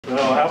So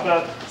how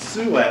about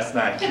Sue last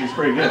night? She was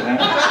pretty good, huh?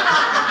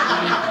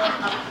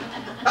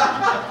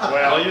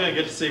 Well, you didn't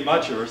get to see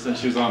much of her since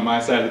she was on my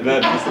side of the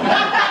bed.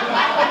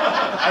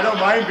 I don't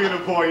mind being a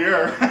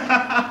voyeur.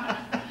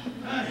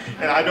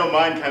 And I don't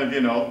mind kind of,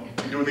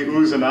 doing the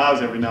oohs and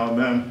ahs every now and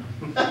then.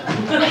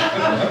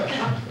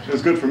 It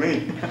was good for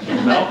me.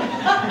 No?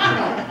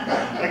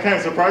 I kind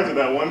of surprised her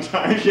that one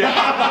time.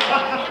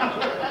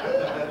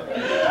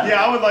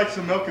 Yeah, I would like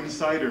some milk and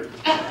cider.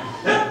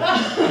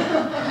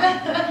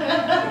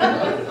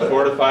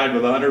 Fortified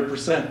with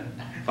 100%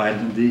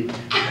 vitamin D.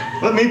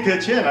 Let me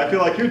pitch in. I feel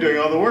like you're doing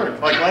all the work,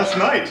 like last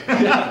night.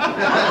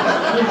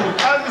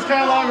 I was just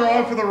kind of along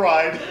along for the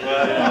ride.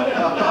 Well,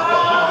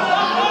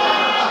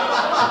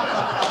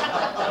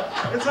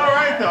 It's all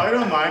right, though. I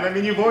don't mind. I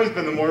mean, you've always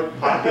been the more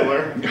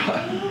popular.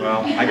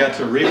 well, I got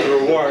to reap the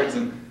rewards,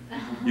 and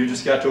you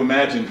just got to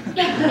imagine.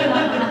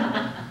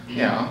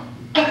 Yeah.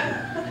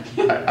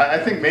 I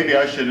think maybe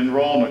I should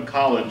enroll in a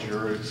college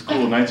or a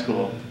school, night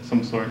school of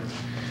some sort.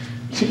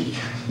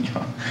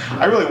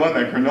 I really want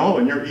that granola,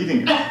 and you're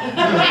eating it.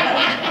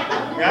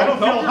 I don't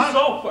feel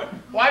hungry.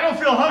 Well, I don't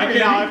feel hungry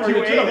now after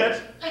you ate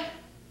it.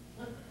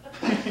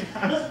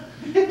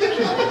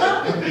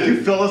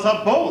 You fill us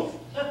up both.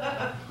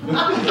 You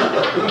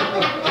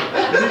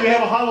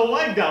have a hollow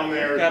leg down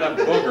there. You got a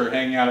booger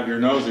hanging out of your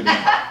nose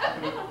again.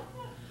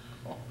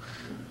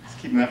 Just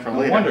keeping that for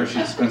later. No wonder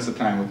she spends the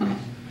time with me.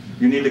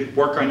 You need to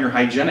work on your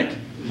hygienic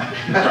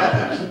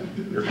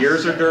problems. Your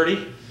ears are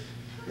dirty.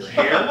 Your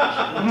hair.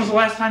 When was the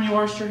last time you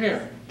washed your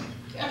hair?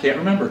 Can't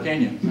remember,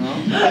 can you? No?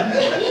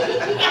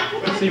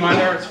 See, my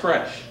hair is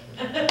fresh.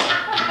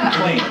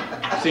 Clean.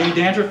 See any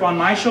dandruff on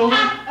my shoulder?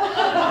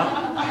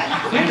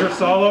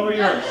 Dandruff's all over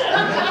yours.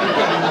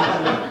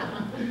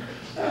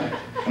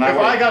 And if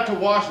I got to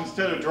wash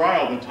instead of dry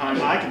all the time,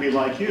 I could be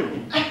like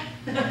you.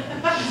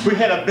 If we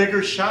had a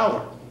bigger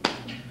shower.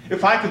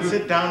 If I could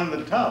sit down in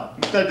the tub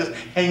instead of just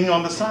hanging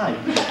on the side.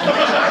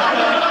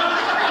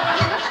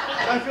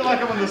 I feel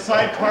like I'm on the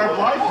sidecar of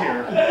life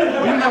here.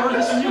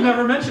 You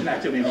never mentioned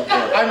that to me before.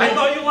 I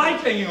thought you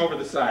liked hanging over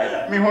the side.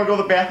 I mean, when I go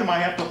to the bathroom, I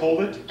have to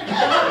hold it.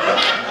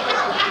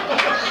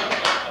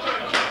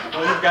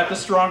 Well, you've got the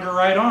stronger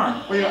right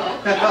arm.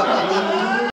 Well,